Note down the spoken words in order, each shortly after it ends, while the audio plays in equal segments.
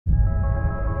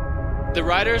The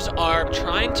riders are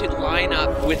trying to line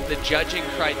up with the judging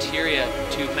criteria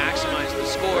to maximize the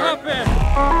score.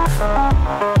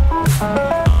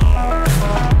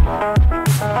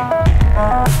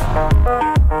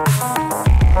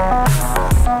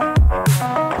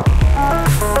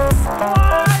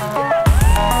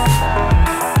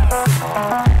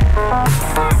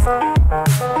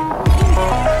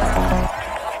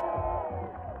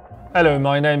 Hello,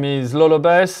 my name is Lolo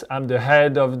Bess. I'm the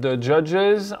head of the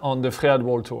judges on the Freeride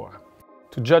World Tour.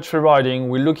 To judge freeriding,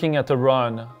 we're looking at a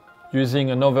run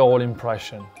using an overall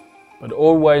impression, but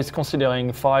always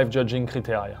considering 5 judging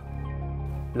criteria: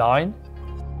 line,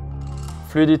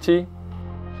 fluidity,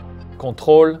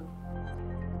 control,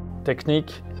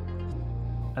 technique,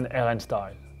 and air and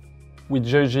style. We're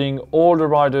judging all the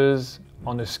riders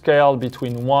on a scale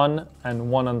between 1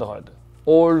 and 100.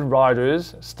 All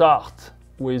riders start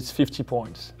with 50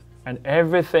 points, and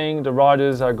everything the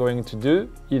riders are going to do,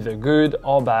 either good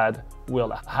or bad,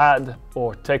 will add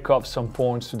or take off some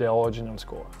points to their original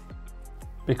score.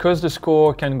 Because the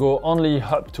score can go only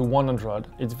up to 100,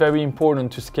 it's very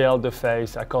important to scale the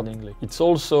face accordingly. It's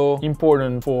also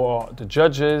important for the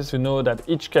judges to know that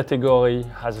each category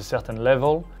has a certain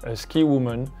level. A ski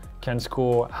woman can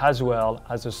score as well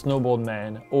as a snowboard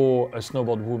man or a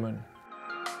snowboard woman.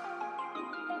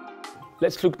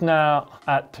 Let's look now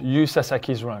at Yu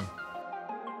Sasaki's run.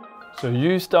 So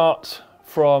Yu starts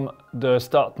from the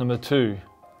start number 2. You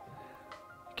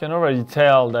can already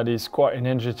tell that he's quite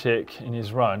energetic in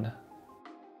his run.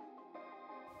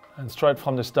 And straight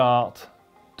from the start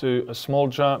to a small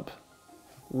jump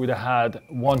would have had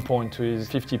 1 point to his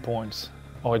 50 points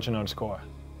original score.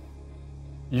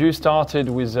 Yu started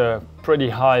with a pretty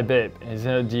high bip. He's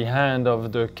at the end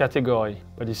of the category,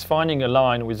 but he's finding a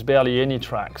line with barely any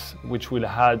tracks, which will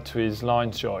add to his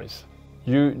line choice.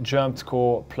 Yu jumped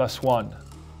score +1.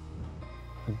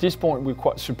 At this point we're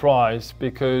quite surprised,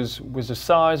 because with the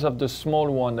size of the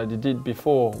small one that he did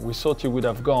before, we thought he would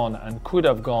have gone and could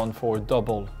have gone for a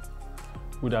double.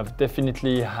 Would have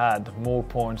definitely had more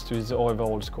points to his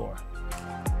overall score.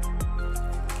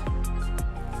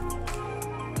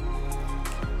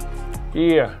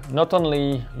 Here, not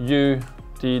only Yu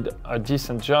did a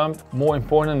decent jump, more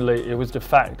importantly, it was the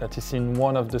fact that it's in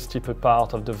one of the steeper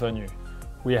parts of the venue.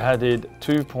 We added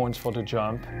 2 points for the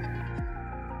jump.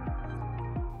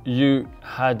 Yu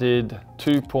added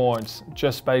 2 points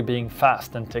just by being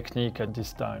fast and technique at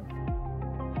this time.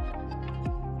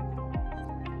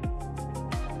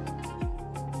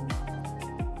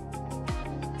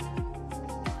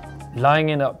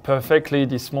 Lining up perfectly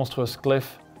this monstrous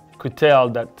cliff, could tell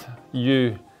that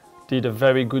Yu did a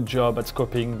very good job at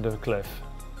scoping the cliff.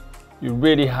 You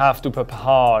really have to pop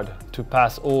hard to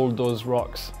pass all those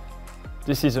rocks.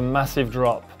 This is a massive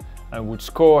drop and would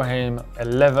score him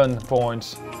 11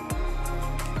 points.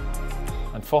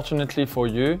 Unfortunately for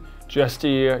Yu, just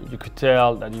here you could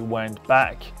tell that he went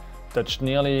back, touched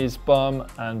nearly his bum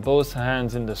and both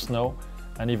hands in the snow,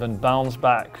 and even bounced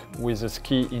back with the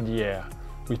ski in the air.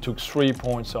 We took 3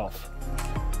 points off.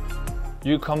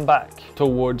 You come back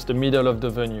towards the middle of the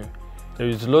venue. There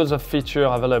is loads of features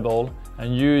available,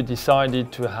 and you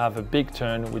decided to have a big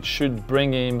turn which should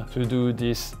bring him to do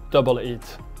this double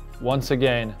hit. Once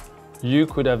again, you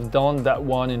could have done that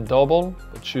one in double,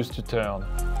 but choose to turn.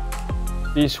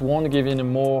 This won't give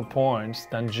him more points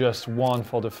than just 1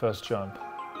 for the first jump,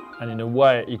 and in a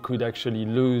way he could actually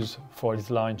lose for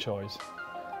his line choice.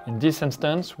 In this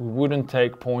instance, we wouldn't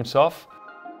take points off.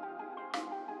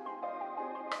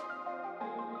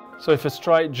 So if a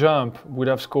straight jump would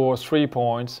have scored 3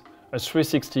 points, a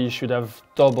 360 should have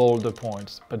doubled the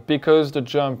points. But because the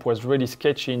jump was really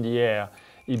sketchy in the air,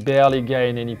 he barely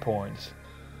gained any points.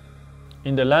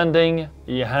 In the landing,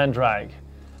 he hand dragged,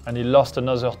 and he lost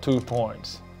another 2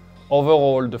 points.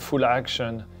 Overall, the full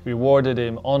action rewarded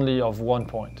him only of 1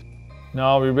 point.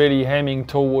 Now we're really aiming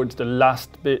towards the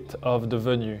last bit of the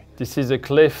venue. This is a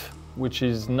cliff which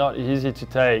is not easy to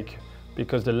take,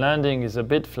 because the landing is a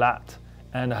bit flat.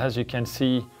 And as you can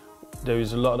see, there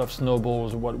is a lot of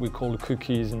snowballs, what we call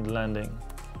cookies, in the landing.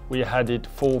 We added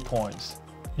 4 points.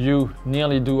 Yu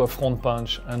nearly do a front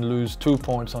punch and lose 2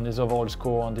 points on his overall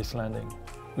score on this landing.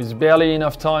 With barely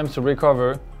enough time to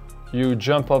recover, Yu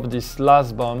jump off this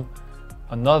last bump,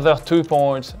 another 2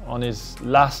 points on his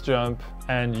last jump,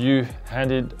 and Yu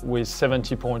ended with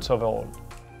 70 points overall.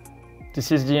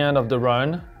 This is the end of the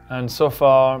run, and so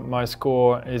far my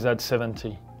score is at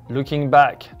 70. Looking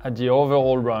back at the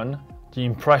overall run, the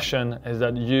impression is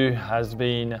that Yu has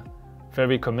been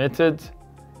very committed.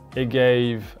 He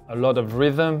gave a lot of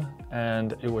rhythm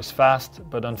and it was fast,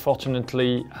 but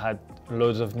unfortunately had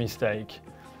loads of mistakes.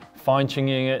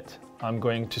 Fine-tuning it I'm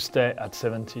going to stay at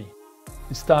 70.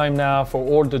 It's time now for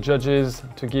all the judges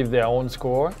to give their own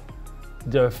score.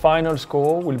 The final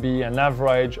score will be an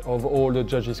average of all the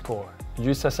judges' score.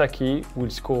 Yu Sasaki will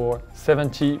score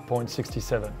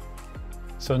 70.67.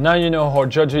 So now you know how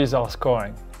judges are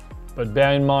scoring. But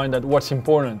bear in mind that what's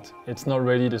important, it's not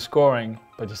really the scoring,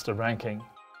 but it's the ranking.